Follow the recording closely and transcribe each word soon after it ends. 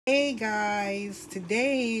Hey guys,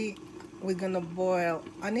 today we're gonna boil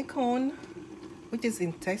honeycomb, which is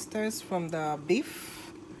intestines from the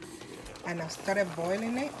beef, and I've started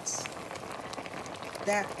boiling it.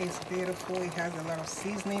 That is beautiful. It has a lot of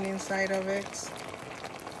seasoning inside of it.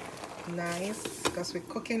 Nice, because we're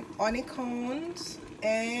cooking honeycombs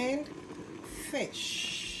and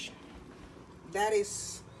fish. That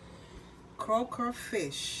is croaker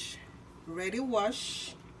fish, ready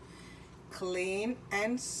wash, clean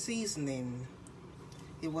and seasoning.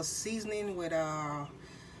 It was seasoning with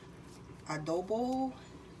adobo,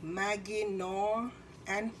 Maggi, nor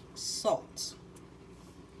and salt.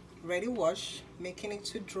 Ready wash, making it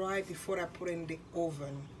to dry before I put it in the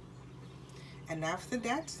oven. And after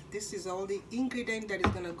that, this is all the ingredient that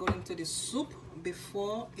is gonna go into the soup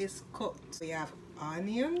before it's cooked. We have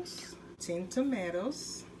onions, tinned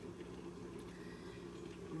tomatoes,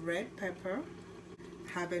 red pepper,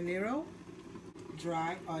 habanero,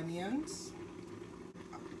 dry onions,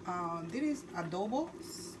 this is adobo,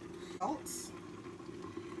 salt,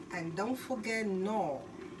 and don't forget nor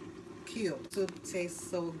cube. Soup tastes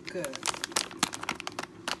so good.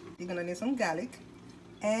 You're gonna need some garlic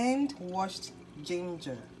and washed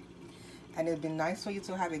ginger, and it'd be nice for you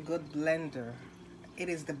to have a good blender. It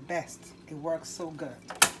is the best. It works so good.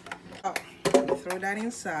 Oh, throw that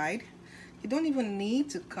inside. You don't even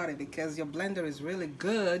need to cut it because your blender is really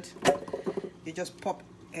good. You just pop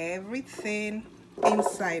everything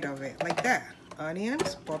inside of it like that.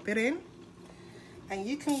 Onions, pop it in, and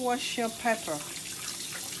you can wash your pepper.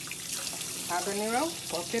 Habanero,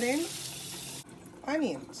 pop it in.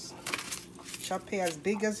 Onions, chop it as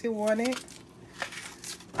big as you want it.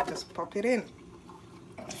 Just pop it in.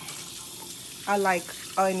 I like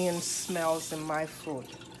onion smells in my food,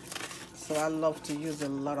 so I love to use a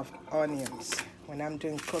lot of onions when I'm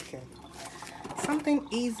doing cooking. Something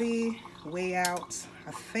easy, way out.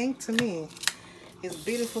 I think to me, it's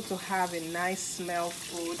beautiful to have a nice smell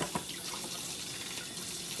food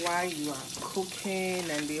while you are cooking,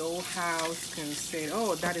 and the whole house can say,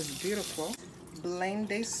 oh, that is beautiful. Blend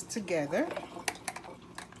this together.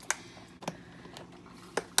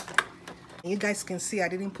 You guys can see I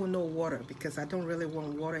didn't put no water because I don't really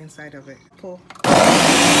want water inside of it. Pull.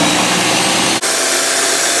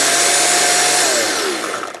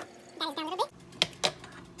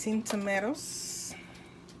 Tinned tomatoes,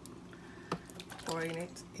 pouring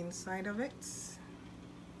it inside of it,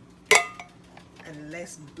 and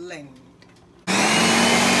let's blend.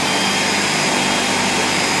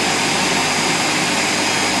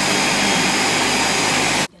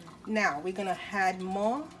 Now we're gonna add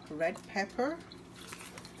more red pepper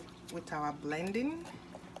with our blending.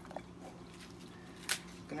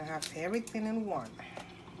 Gonna have everything in one.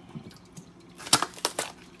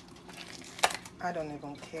 I don't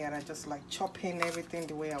even care. I just like chopping everything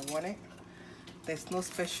the way I want it. There's no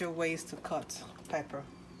special ways to cut pepper,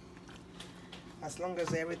 as long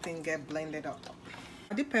as everything get blended up.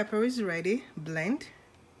 The pepper is ready, blend.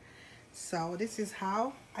 So this is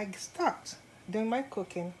how I start doing my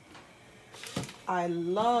cooking. I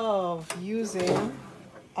love using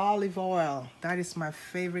olive oil. That is my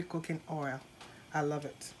favorite cooking oil. I love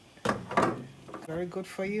it. Very good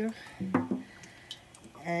for you.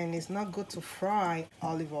 And it's not good to fry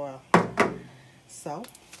olive oil. So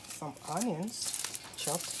some onions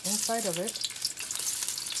chopped inside of it.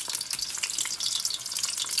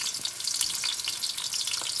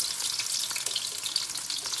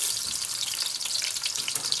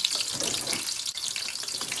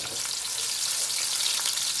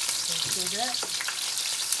 Do that.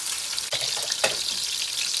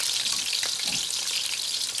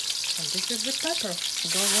 And this is the pepper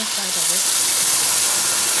going inside of it.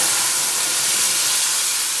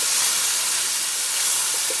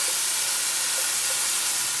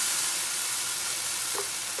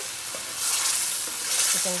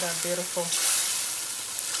 Isn't that beautiful?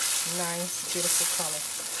 Nice, beautiful color.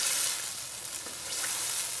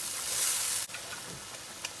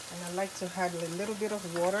 And I like to add a little bit of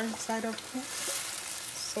water inside of it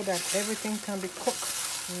so that everything can be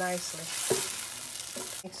cooked nicely.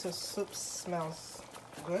 Makes the soup smells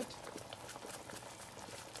good.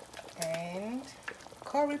 And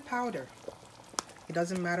curry powder. It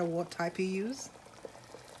doesn't matter what type you use.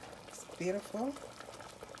 It's beautiful.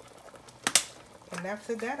 And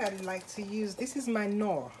after that, I'd like to use, this is my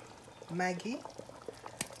nor, Maggi.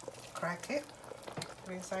 Crack it,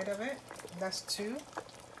 put inside of it. That's 2.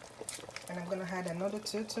 And I'm gonna add another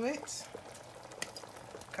 2 to it.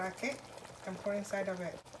 Crack it and put inside of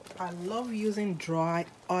it. I love using dry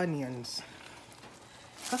onions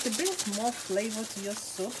because it brings more flavor to your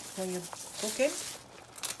soup when you cook it.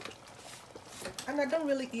 And I don't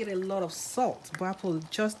really eat a lot of salt, but I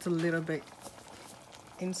put just a little bit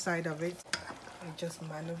inside of it. And just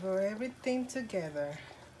maneuver everything together.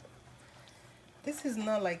 This is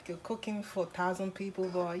not like you're cooking for 1,000 people,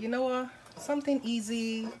 but you know what? Something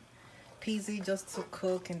easy peasy just to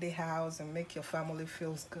cook in the house and make your family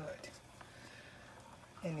feels good.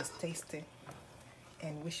 And it's tasty.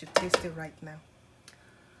 And we should taste it right now.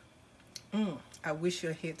 I wish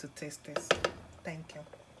you're here to taste this. Thank you.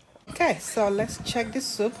 Okay, so let's check the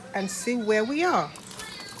soup and see where we are.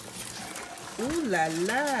 Ooh la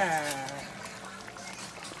la.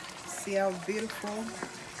 See how beautiful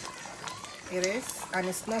it is? And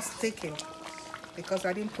it's not sticking because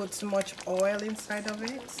I didn't put too much oil inside of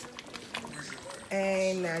it.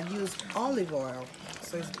 And I used olive oil,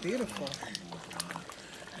 so it's beautiful.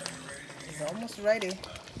 It's almost ready.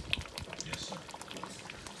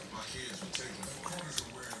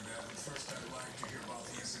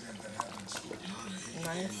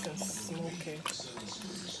 Nice and smoky.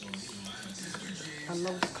 I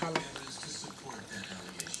love the color.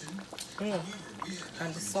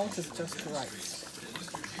 And the salt is just right.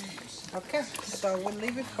 Okay, so we'll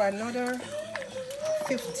leave it for another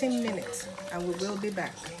 15 minutes and we will be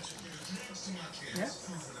back. Yeah.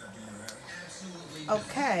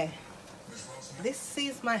 Okay, this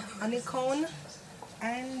is my honeycomb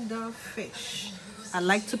and the fish. I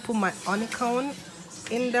like to put my honeycomb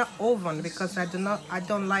in the oven because I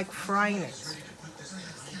don't like frying it.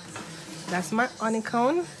 That's my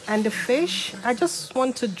honeycomb. And the fish, I just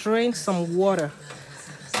want to drain some water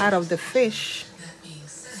out of the fish.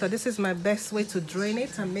 So this is my best way to drain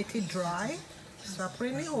it and make it dry. So I put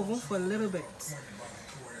it in the oven for a little bit.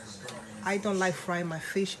 I don't like frying my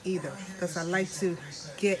fish either because I like to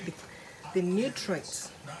get the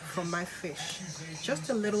nutrients from my fish. Just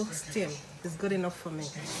a little steam is good enough for me.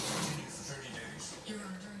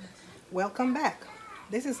 Welcome back.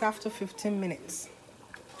 This is after 15 minutes.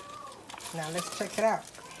 Now let's check it out.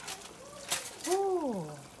 Ooh,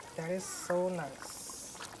 that is so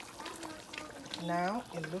nice. Now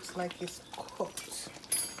it looks like it's cooked.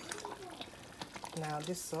 Now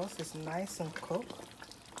this sauce is nice and cooked.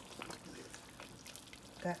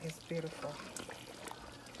 That is beautiful.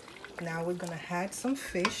 Now we're gonna add some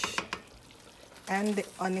fish and the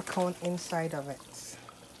honeycomb inside of it.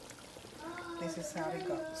 This is how it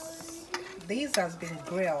goes. These has been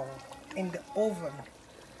grilled in the oven.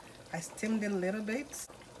 I steamed it a little bit,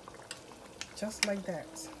 just like that.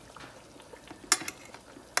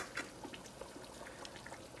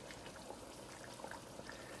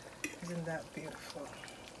 Isn't that beautiful?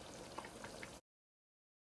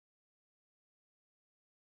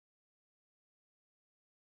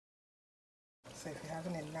 So if you're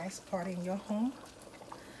having a nice party in your home,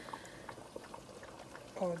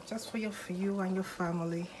 or just for you and your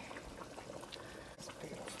family, it's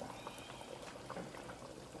beautiful.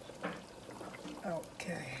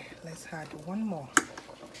 Okay, let's add one more.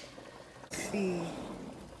 See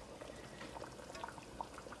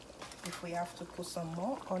if we have to put some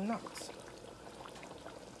more or not.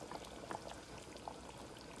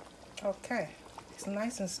 Okay, it's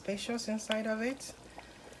nice and spacious inside of it.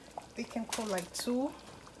 We can put like 2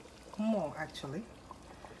 more actually.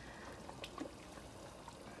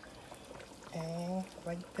 And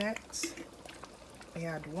like that, we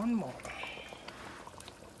add 1 more.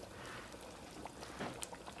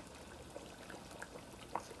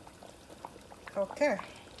 Okay,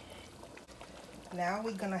 now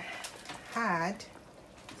we're gonna add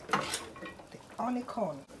the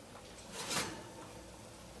honeycomb.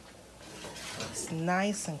 It's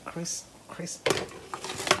nice and crispy.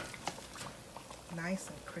 Nice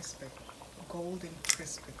and crispy, golden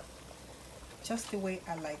crispy, just the way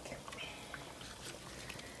I like it.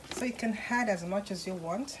 So you can add as much as you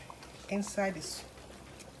want inside this.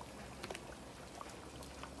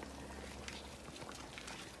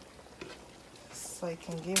 So it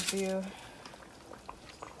can give you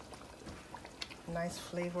nice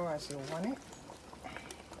flavor as you want it.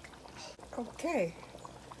 Okay,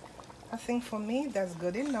 I think for me that's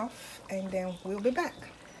good enough, and then we'll be back.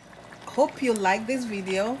 Hope you like this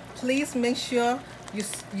video. Please make sure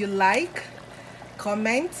you like,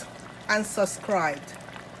 comment and subscribe.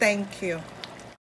 Thank you.